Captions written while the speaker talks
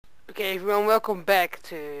Okay, everyone, welcome back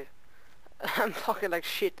to... I'm talking like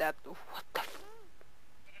shit that... What the f...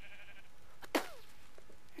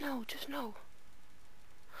 No, just no.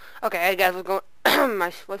 Okay, hey guys, what's going...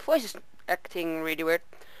 my voice is acting really weird.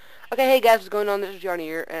 Okay, hey guys, what's going on? This is Johnny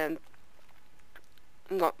here, and...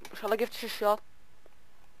 No, shall I give this a shot?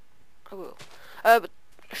 I will. But...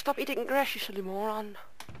 Stop eating grass, you silly moron.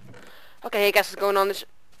 Okay, hey guys, what's going on? This...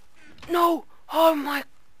 No! Oh my...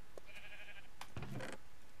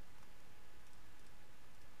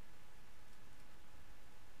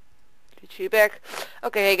 She back.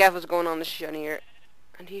 Okay, hey guys, what's going on? This is Johnny here,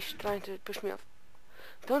 and he's trying to push me off.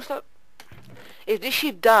 Don't stop. If this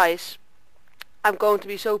sheep dies, I'm going to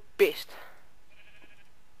be so pissed.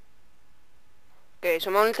 Okay, so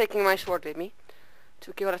I'm only taking my sword with me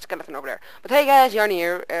to kill that skeleton over there. But hey guys, Johnny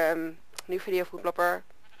here. New video for Foodblopper,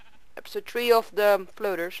 episode 3 of the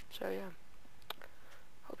floaters. So yeah,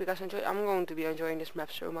 hope you guys enjoy. I'm going to be enjoying this map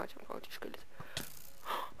so much. I'm going to skill it.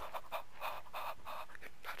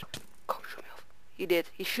 He did.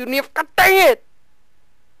 He shoot me off. God dang it!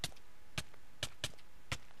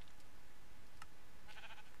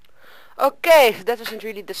 Okay, so that wasn't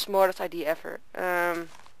really the smartest idea ever.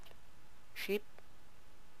 Sheep.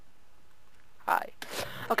 Hi.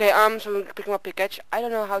 Okay, so I'm picking up pickaxe. I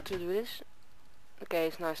don't know how to do this. Okay,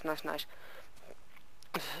 it's nice.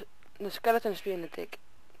 The skeleton's being a dick,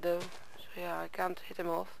 though. So yeah, I can't hit him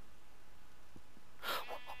off.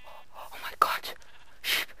 Oh my god!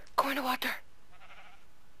 Sheep, go in the water!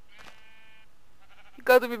 You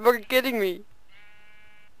gotta be fucking kidding me.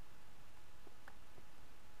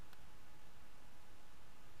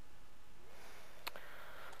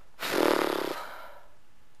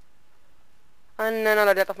 And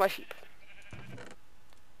another death of my sheep.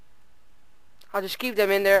 I'll just keep them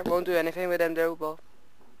in there, won't do anything with them though,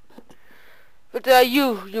 but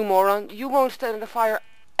you moron, you won't stand in the fire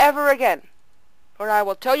ever again, or I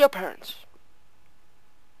will tell your parents.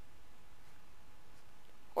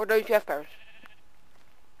 Or don't you have parents?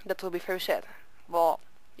 That will be very sad. Well,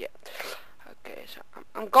 yeah. Okay, so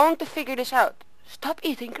I'm going to figure this out. Stop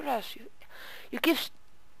eating grass. You keep,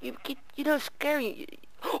 you know, scary.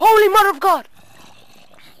 Holy Mother of God!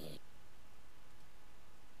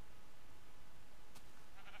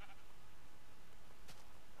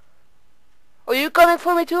 Are you coming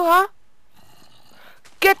for me too, huh?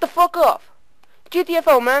 Get the fuck off.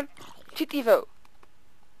 GTFO, man. GTFO.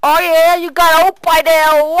 Oh yeah, you got old by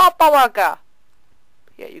there, waka waka.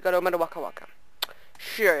 Yeah, you got over the waka waka.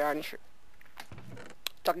 Sure, Yarny, sure.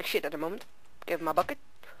 Talking shit at the moment. Give him my bucket.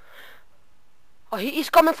 Oh,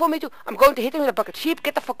 he's coming for me too. I'm going to hit him with a bucket. Sheep,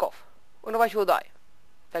 get the fuck off. Otherwise you will die.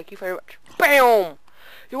 Thank you very much. BAM!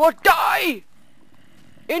 You will die!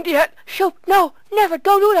 In the head. Shoot, no, never,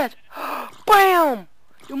 don't do that. BAM!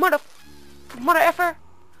 You mother effer.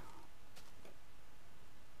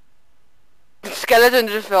 The skeleton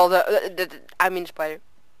just fell. I mean spider.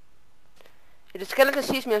 If the skeleton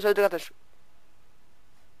sees me, I'm so dead.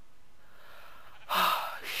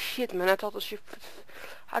 Shit, man, I thought the shit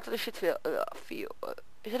feel.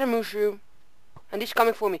 Is it a mushroom? And he's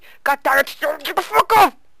coming for me. God damn it! Get the fuck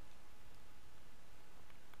off!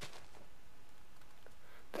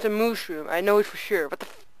 It's a mushroom. I know it for sure. What the?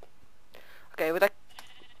 Okay, but I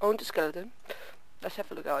own the skeleton. Let's have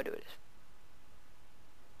a look how I do this.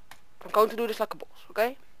 I'm going to do this like a boss.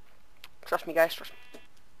 Okay? Trust me, guys. Trust me.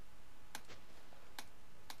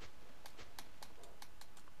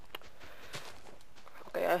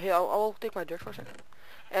 Okay, I'll take my dirt for a second.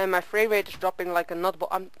 And my frame rate is dropping like a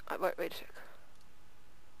nutball. Wait a sec.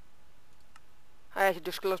 I had to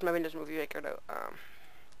just close my Windows Movie Maker though.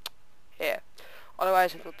 Yeah.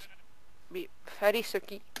 Otherwise it would be very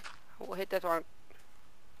sucky. I will hit that one.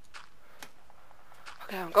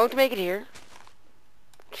 Okay, I'm going to make it here.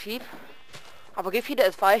 Sheep. I will give you the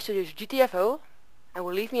advice to use GTFO and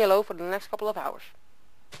will leave me alone for the next couple of hours.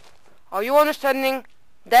 Are you understanding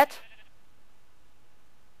that?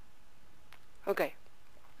 Okay.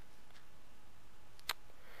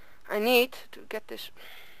 I need to get this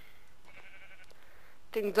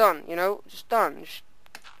thing done, you know, just done. Just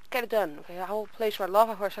get it done. Okay, I will place my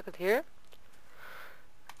lava for a second here.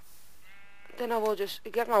 Then I will just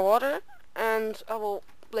get my water and I will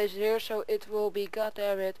place it here so it will be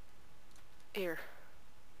goddammit here.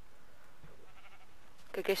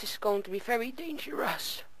 Okay, this is going to be very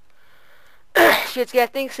dangerous. Shit's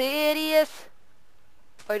getting serious.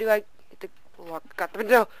 Why do I hit the... Oh, God,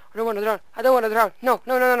 no, I don't want to drown. I don't want to drown. No.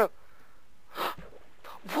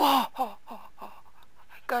 Whoa!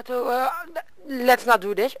 I got to... let's not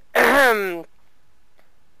do this.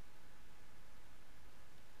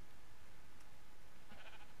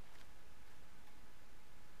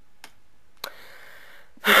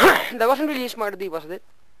 That wasn't really a smart idea, wasn't it?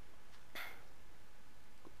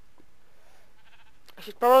 I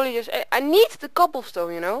should probably just... I need the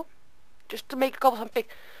cobblestone, you know? Just to make a cobblestone pick.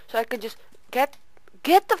 So I can just get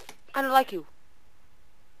the... I don't like you.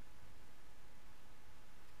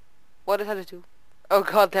 What did I just do? Oh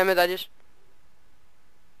god damn it, I just...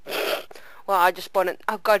 Well, I just spawned it.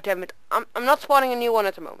 Oh god damn it. I'm not spawning a new one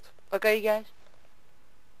at the moment. Okay, you guys?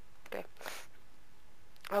 Okay.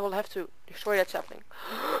 I will have to destroy that sapling.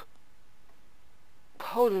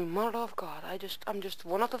 Holy mother of god, I'm just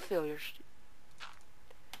one of the failures.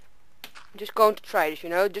 I'm just going to try this, you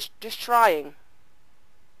know? Just trying.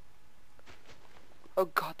 Oh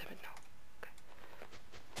god damn it, no.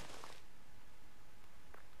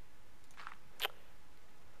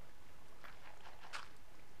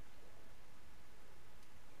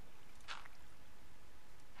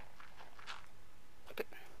 Okay.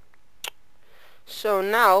 So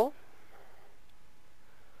now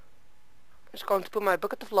I'm just going to put my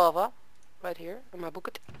bucket of lava right here in my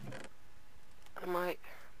bucket. And my...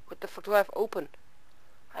 What the fuck do I have open?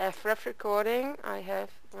 I have ref recording, I have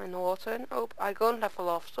my Norton open. I don't have a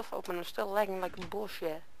lot of stuff open, I'm still lagging like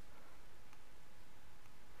bullshit.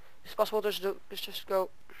 It's possible to just go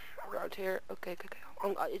around here. Okay.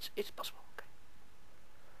 It's possible. Okay.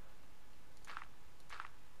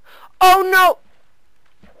 Oh no!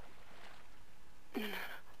 No.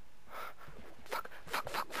 Fuck,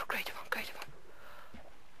 creative one.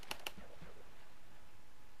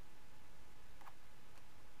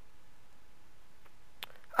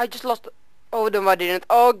 I just lost the... Oh no, I didn't.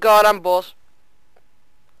 Oh god, I'm boss.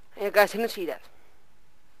 And you guys didn't see that.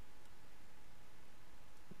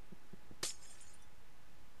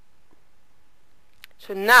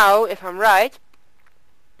 So now, if I'm right,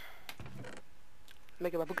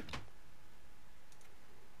 make it my bucket.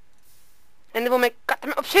 And it will make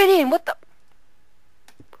goddamn obsidian. What the?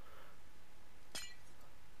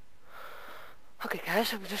 Okay, guys,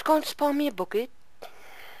 so we're just going to spawn me a bucket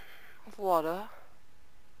of water.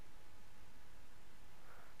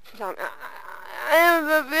 Since I am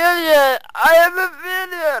a failure. I am a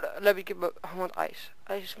failure. Let me give I want ice.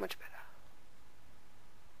 Ice is much better.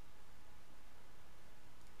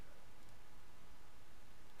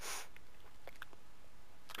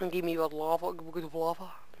 And give me what lava. A bucket of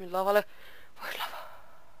lava. Give me lava. Where's lava?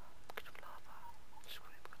 Bucket of lava.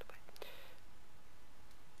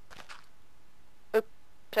 Up.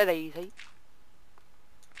 Zijn easy.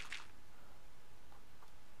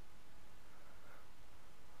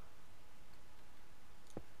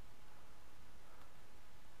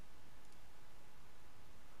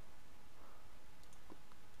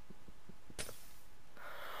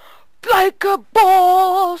 Like a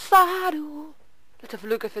boss I do. Let's have a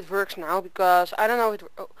look if it works now, because I don't know if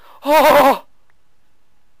it oh!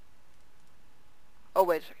 Oh,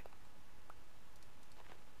 wait a second.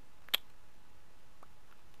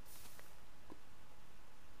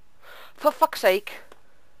 For fuck's sake.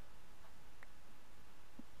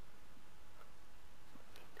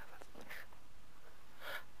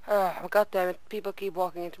 God damn it. People keep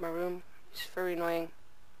walking into my room. It's very annoying.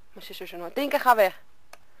 My sister's annoying. Tinker, ga weg.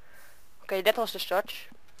 Okay, that was the judge.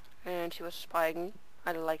 And she was spying me.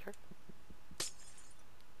 I don't like her.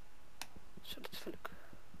 So let's have a look.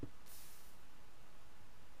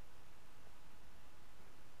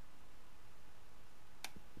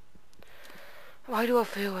 Why do I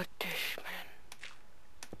feel like this, man?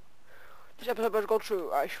 This episode must go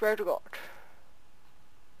through, I swear to God.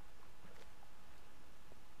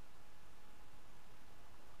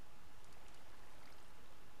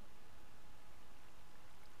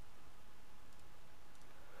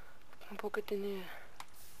 Pocket in here.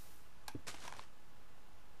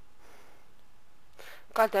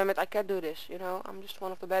 God damn it, I can't do this, you know? I'm just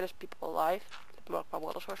one of the baddest people alive. Let me mark my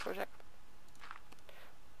water source for a sec.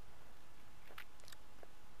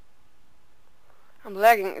 I'm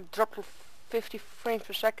lagging, it dropped to 50 frames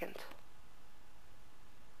per second.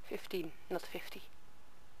 15, not 50.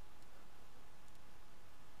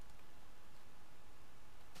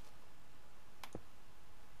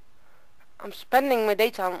 I'm spending my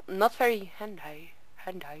data not very handy.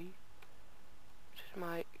 This is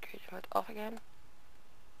my creative mode off again.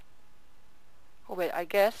 Oh wait, I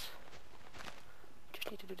guess just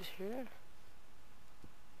need to do this here.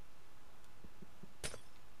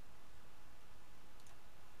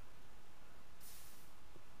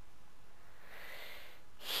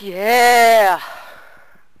 Yeah.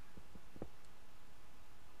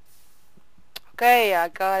 Okay, I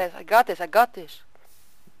got this.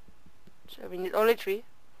 So we need only 3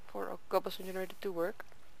 for a cobblestone generator to work.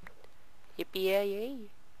 Yippee yay!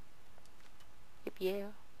 Yippee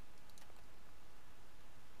yeah!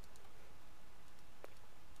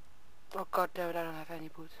 Oh god damn it, I don't have any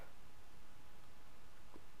wood.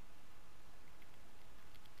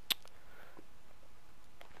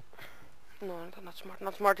 No, not smart.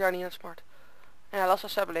 Not smart, Johnny, not smart. And I lost a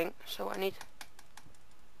sapling, so I need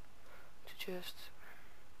to just...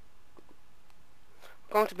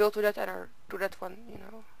 I'm going to build to that and to that one, you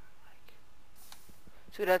know. Like,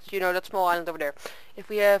 to that, you know, that small island over there. If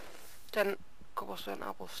we have 10 cobblestone,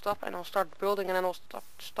 I will stop and I'll start building and then I'll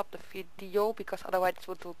stop the video because otherwise it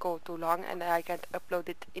will go too long and I can't upload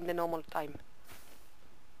it in the normal time.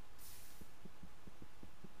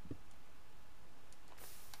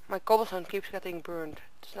 My cobblestone keeps getting burned.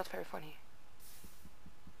 It's not very funny.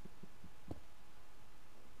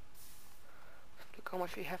 Look how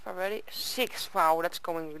much we have already. 6. Wow, that's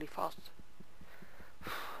going really fast.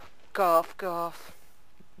 Cough, cough.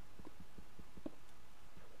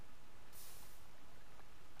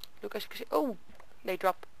 Look, as you can see. Oh, they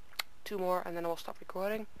drop 2 more and then I will stop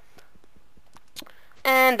recording.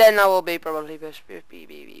 And then I will be probably be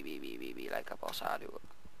like a boss I do.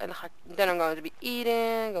 And then I'm going to be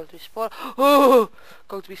eating, going to be sporting,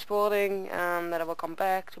 going to be sporting, and then I will come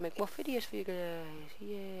back to make more videos for you guys.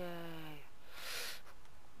 Yay!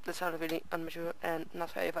 That sounded really immature and not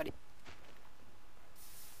very funny.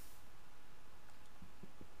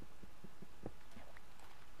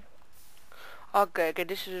 Okay,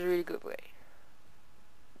 this is a really good way.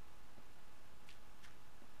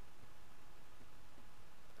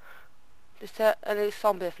 And there's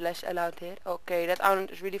some bit less allowed here. Okay, that island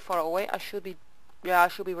is really far away. I should be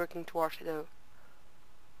working towards it though.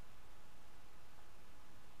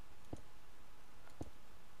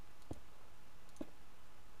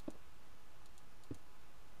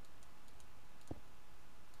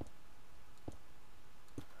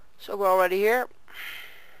 So we're already here.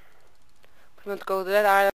 We want to go to that island.